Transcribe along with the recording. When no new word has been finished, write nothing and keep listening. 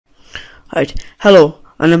Right, hello,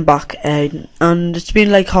 and I'm back, and it's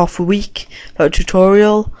been like half a week without a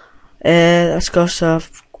tutorial. That's because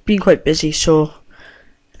I've been quite busy, so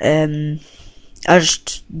I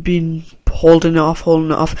just been holding it off.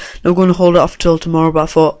 Now I'm going to hold it off till tomorrow, but I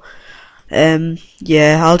thought,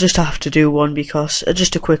 yeah, I'll just have to do one because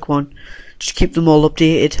just a quick one, just keep them all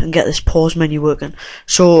updated and get this pause menu working.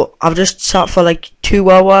 So I've just sat for like 2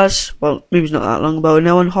 hours, well, maybe it's not that long, about an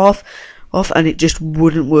hour and a half off, and it just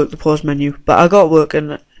wouldn't work, the pause menu, but I got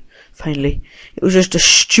working finally. It was just a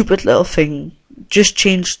stupid little thing, just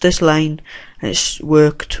changed this line and it's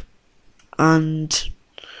worked. And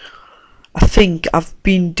I think I've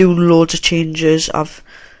been doing loads of changes. I've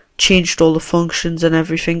changed all the functions and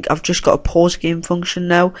everything. I've just got a pause game function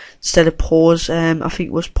now instead of pause. I think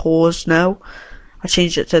it was pause now. I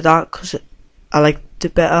changed it to that because I liked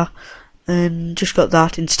it better, and just got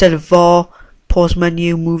that instead of var, pause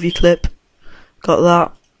menu, movie clip. Got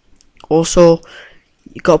that. Also,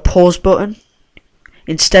 you got a pause button.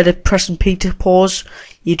 Instead of pressing P to pause,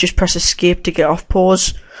 you just press escape to get off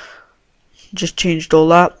pause. Just changed all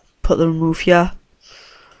that. Put the remove here.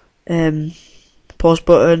 Pause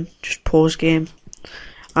button, just pause game.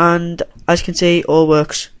 And as you can see, all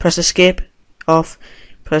works. Press escape, off.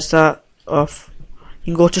 Press that, off.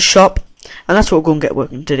 You can go to shop. And that's what we're going to get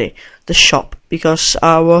working today. The shop. Because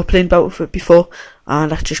I was playing about with it before,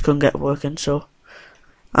 and I just couldn't get it working, so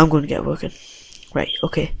I'm going to get it working. Right,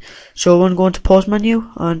 okay. So we're going to go into pause menu,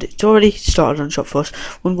 and it's already started on shop first.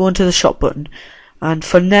 We're going to go into the shop button. And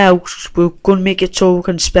for now, we're going to make it so we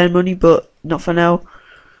can spend money, but not for now.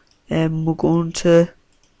 We're going to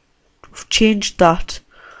change that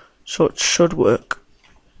so it should work,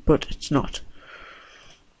 but it's not.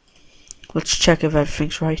 Let's check if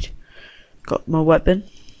everything's right. Got my weapon.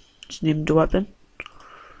 It's named the weapon.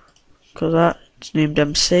 Got that. It's named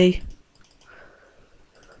MC.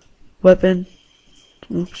 Weapon.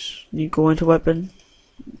 Oops. You go into weapon.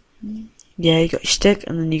 Yeah, you got your stick,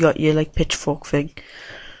 and then you got your like pitchfork thing.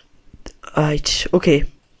 Right. Okay.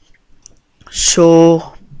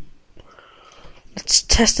 So let's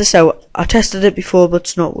test this out. I tested it before, but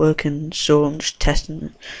it's not working, so I'm just testing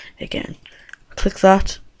it again. Click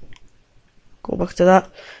that. Go back to that.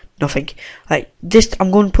 Nothing. Right. This I'm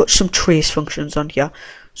going to put some trace functions on here.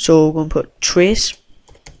 So we're going to put trace.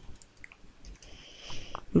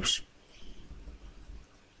 Oops.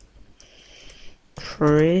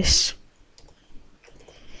 Trace.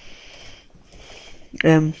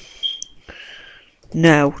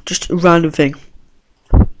 Now, just a random thing.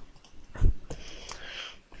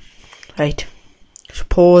 Right. So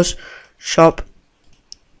pause. Shop.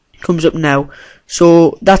 Comes up now.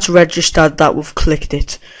 So that's registered that we've clicked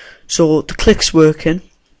it. So the click's working.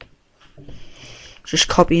 Just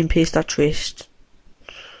copy and paste that trace.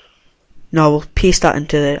 No, we'll paste that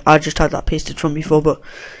into there. I just had that pasted from before, but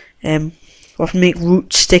we'll have to make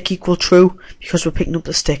root stick equal true because we're picking up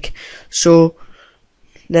the stick. So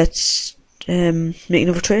let's make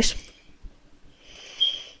another trace.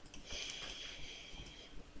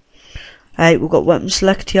 Alright, we've got weapon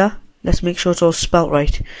select here. Let's make sure it's all spelt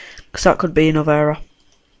right, because that could be another error.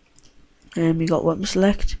 You got weapon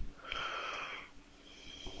select.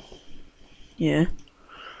 Yeah.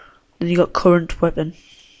 Then you got current weapon.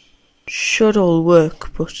 Should all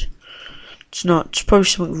work, but it's not. It's probably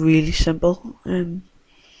something really simple.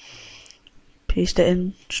 Paste it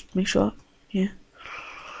in, just make sure. Yeah.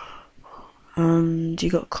 And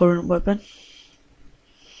you got current weapon.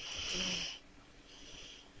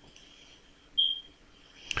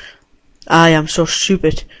 I am so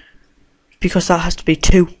stupid, because that has to be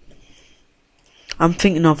 2. I'm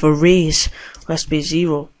thinking of a raise, it has to be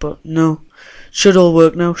 0, but no. Should all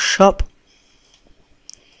work now. Shop.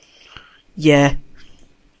 Yeah.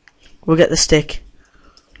 We'll get the stick.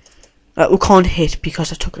 We can't hit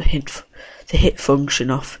because I took the hit function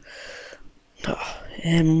off. So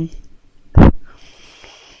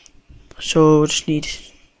we'll just need.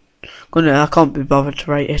 I can't be bothered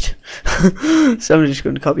to write it, so I'm just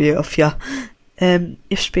going to copy it off here.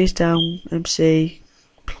 If space down, MC.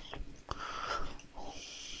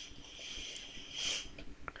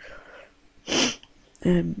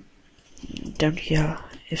 Down here,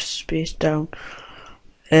 if space down,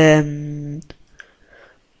 MC.go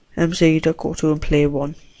to and play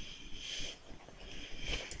 1.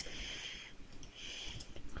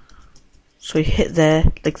 So you hit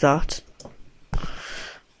there like that,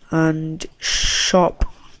 and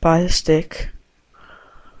shop by the stick,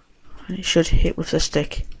 and you should hit with the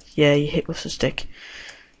stick. Yeah, you hit with the stick.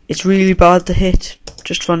 It's really bad to hit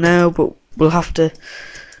just for now, but we'll have to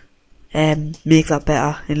make that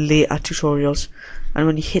better in later tutorials. And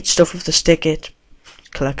when you hit stuff with the stick, it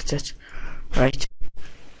collects it. Right.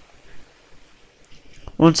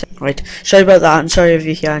 One sec. Right. Sorry about that, and sorry if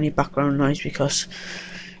you hear any background noise because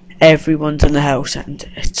everyone's in the house and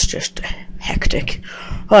it's just hectic.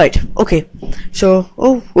 Right. Okay. So,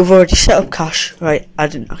 we've already set up cache. Right. I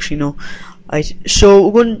didn't actually know. Right. So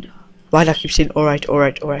we're going. Why do I keep saying alright?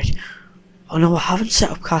 Oh no, I haven't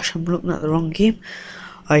set up cache. I'm looking at the wrong game.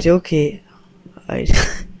 Right. Okay. Right.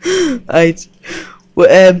 Right. We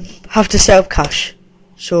have to set up cache.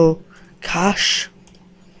 So cache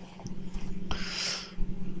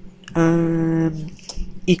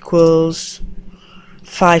equals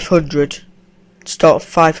 500. Start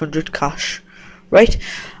 500 cache. Right.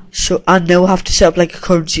 So and now we have to set up like a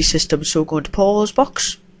currency system. So go into pause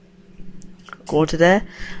box. Go into there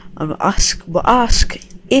and we'll ask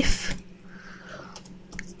if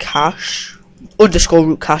cache underscore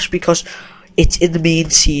root cache because it's in the main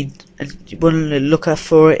scene and you want to look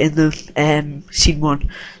for it in the scene 1.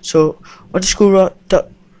 So underscore root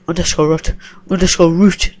dot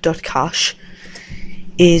cache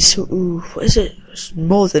is what is it? It's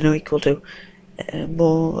more than or equal to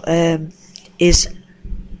is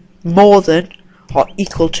more than or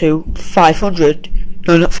equal to 500.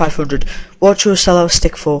 No, not 500. What should we sell our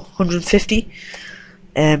stick for? 150.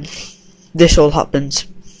 This all happens.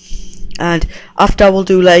 And after we'll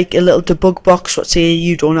do like a little debug box. Let's say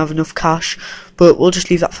you don't have enough cache, but we'll just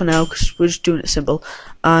leave that for now because we're just doing it simple.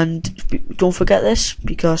 And don't forget this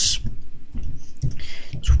because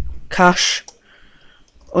cache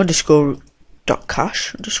underscore dot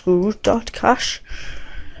cache underscore root dot cache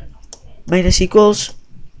minus equals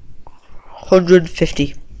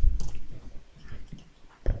 150.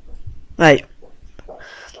 Right,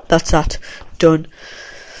 that's that done.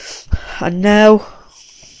 And now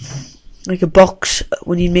like a box,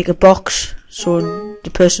 we need to make a box so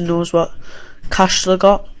the person knows what cache they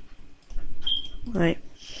got. Right,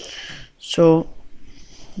 so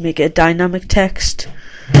make it a dynamic text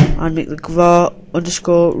and make the var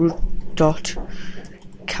underscore root dot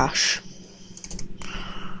cache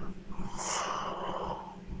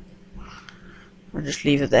and just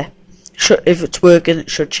leave it there. If it's working,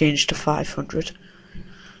 it should change to 500.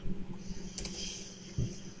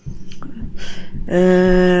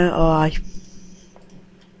 I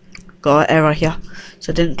got an error here,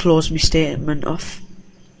 so I didn't close my statement off.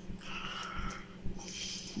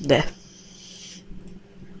 There.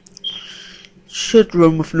 Should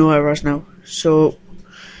run with no errors now. So,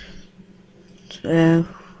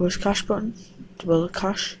 where's cache button? Well,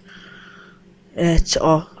 cache. It's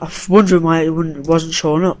I was wondering why it wasn't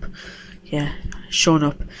showing up. Yeah, it's showing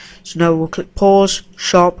up. So now we'll click pause,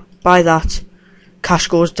 shop, buy that. Cache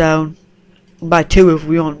goes down. We can buy 2 if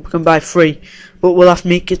we want. We can buy 3, but we'll have to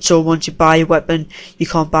make it so once you buy a weapon, you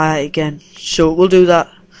can't buy it again. So we'll do that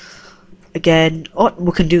again. Oh,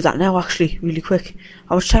 we can do that now actually, really quick.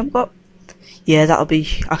 How much time we got? Yeah, that'll be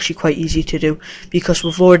actually quite easy to do because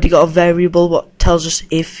we've already got a variable what tells us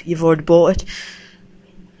if you've already bought it.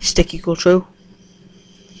 Stick equal true.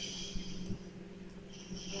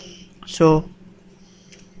 So,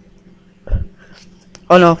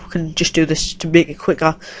 oh no, we can just do this to make it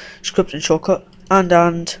quicker. Script and shortcut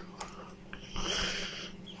and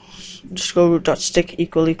just go dot stick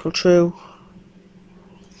equal true.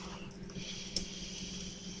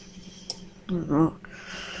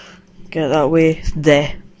 Get that way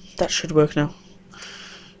there. That should work now.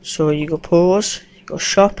 So you go pause, you go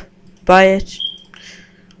shop, buy it.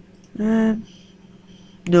 No,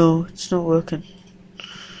 it's not working.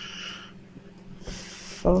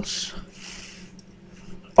 False.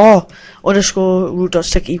 Oh, underscore root dot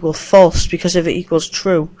stick equal false because if it equals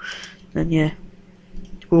true, then yeah,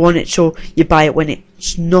 we want it so you buy it when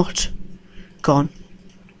it's not gone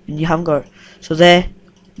and you haven't got it. So there,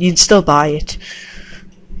 you can still buy it.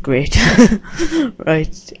 Great.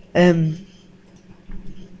 Right.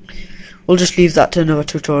 We'll just leave that to another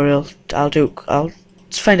tutorial. I'll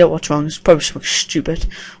find out what's wrong. It's probably something stupid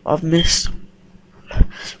I've missed.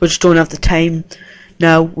 We just don't have the time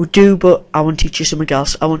now. We do, but I want to teach you something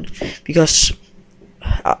else. Because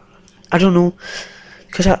I don't know,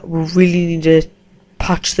 because we really need to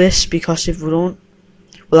patch this, because if we don't,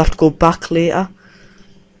 we'll have to go back later.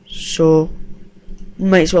 So we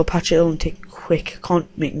might as well patch it. It'll take quick.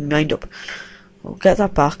 Can't make my mind up. We'll get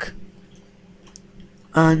that back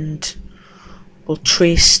and we'll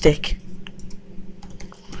trace stick.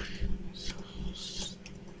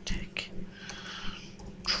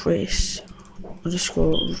 Trace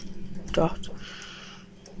underscore dot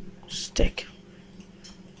stick.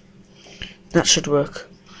 That should work.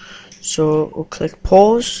 So we'll click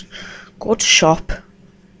pause, go to shop,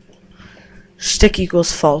 stick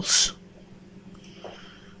equals false,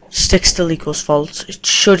 stick still equals false. It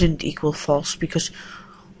shouldn't equal false because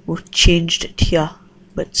we've changed it here,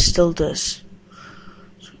 but it still does.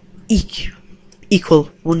 Equal.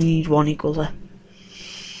 We need one equal there.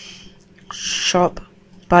 Shop.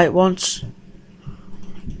 Buy it once.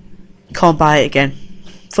 Can't buy it again.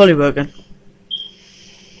 Fully working.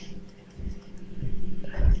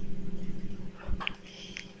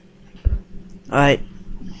 Alright.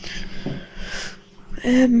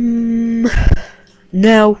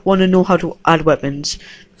 Now want to know how to add weapons,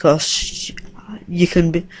 because you can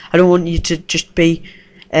be. I don't want you to just be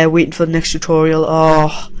waiting for the next tutorial.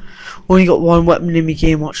 Oh, only got one weapon in my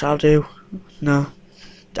game. What shall I do? No,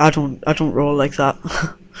 I don't roll like that.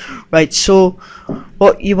 Right. So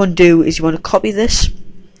what you want to do is you want to copy this.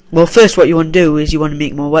 Well, first what you want to do is you want to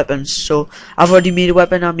make more weapons. So I've already made a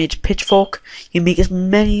weapon. I made a pitchfork. You can make as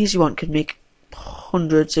many as you want. You can make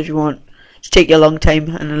hundreds if you want. Just take you a long time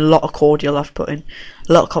and a lot of code you'll have to put in.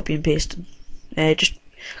 A lot of copy and pasting. Just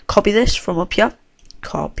copy this from up here.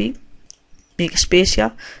 Copy. Make a space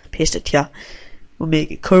here. Paste it here. We'll make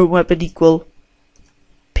a current weapon equal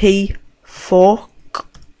P fork.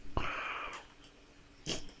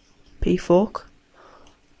 P fork.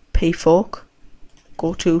 P fork.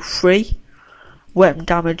 Go to 3. Weapon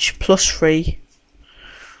damage plus 3.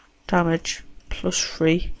 Damage plus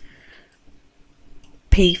 3.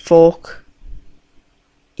 P fork.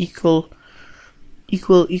 Equal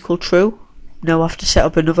true. Now I have to set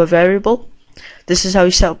up another variable. This is how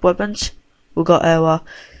you set up weapons. We've got our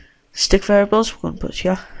stick variables. We're going to put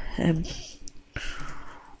here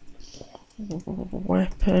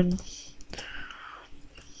weapon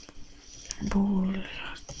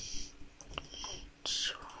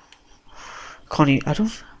Connie. I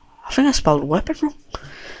think I spelled weapon wrong.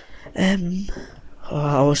 I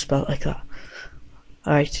always spell it like that.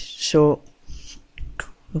 Alright, so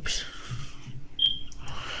oops.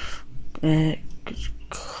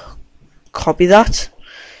 Copy that,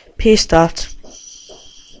 paste that,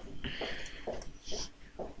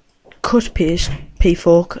 cut paste P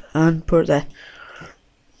fork and put it there.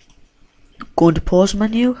 Go into pause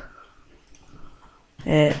menu,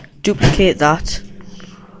 duplicate that,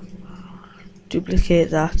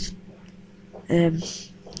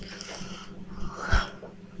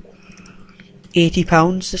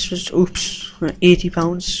 £80. This was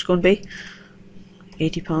 £80 it's gonna be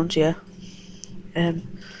 £80, yeah.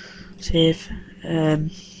 Save.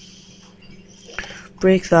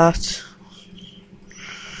 Break that.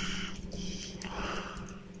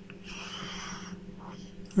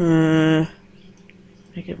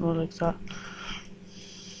 Make it more like that.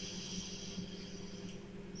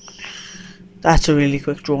 That's a really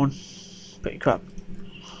quick drawing. Pretty crap.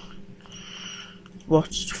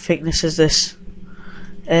 What thickness is this?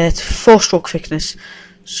 It's 4-stroke thickness.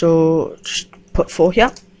 So just put 4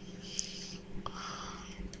 here.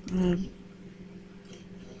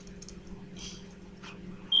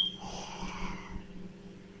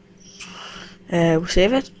 We'll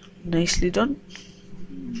save it. Nicely done.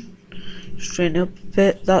 Straighten up a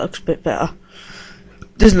bit. That looks a bit better.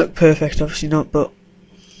 Doesn't look perfect, obviously not, but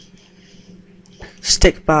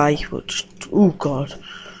stick by. We'll just, oh god,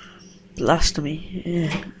 blasphemy.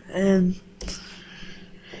 Yeah.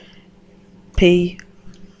 P.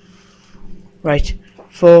 Right.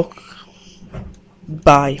 Fork.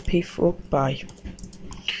 By. P fork by.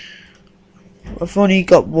 I've only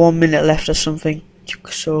got 1 minute left or something,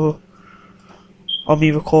 so on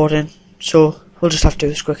me recording, so we'll just have to do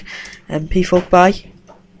this quick. P fork by.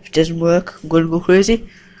 If it doesn't work, I'm going to go crazy.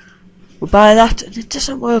 We'll buy that, and it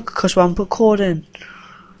doesn't work because we haven't put code in.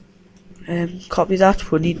 Copy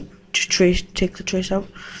that. We need to take the trace out.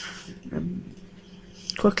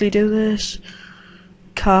 Quickly do this.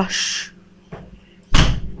 Cash.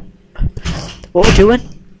 What we're doing?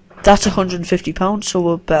 That's £150, so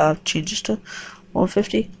we'll better change this to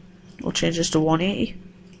 150. We'll change this to 180.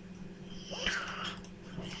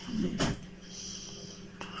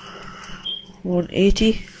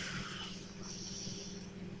 $180.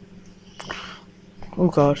 Oh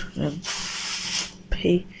god.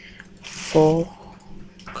 P fork.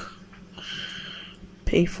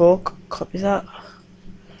 Copy that.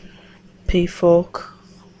 P fork.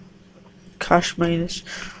 Cash minus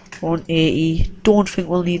 180. Don't think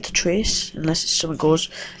we'll need the trace unless something goes.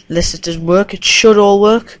 Unless it doesn't work. It should all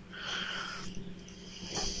work.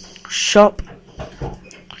 Shop.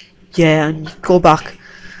 Yeah, and you go back,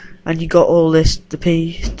 and you got all this. The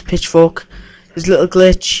pitchfork. There's a little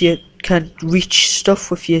glitch. You can't reach stuff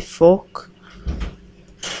with your fork.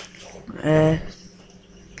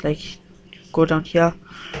 Like, go down here.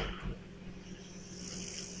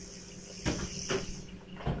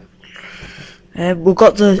 We've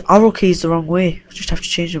got the arrow keys the wrong way. Just have to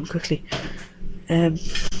change them quickly.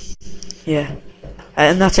 Yeah.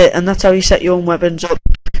 And that's it. And that's how you set your own weapons up.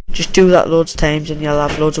 Just do that loads of times and you'll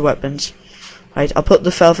have loads of weapons. Right, I'll put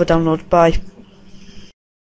the file for download. Bye.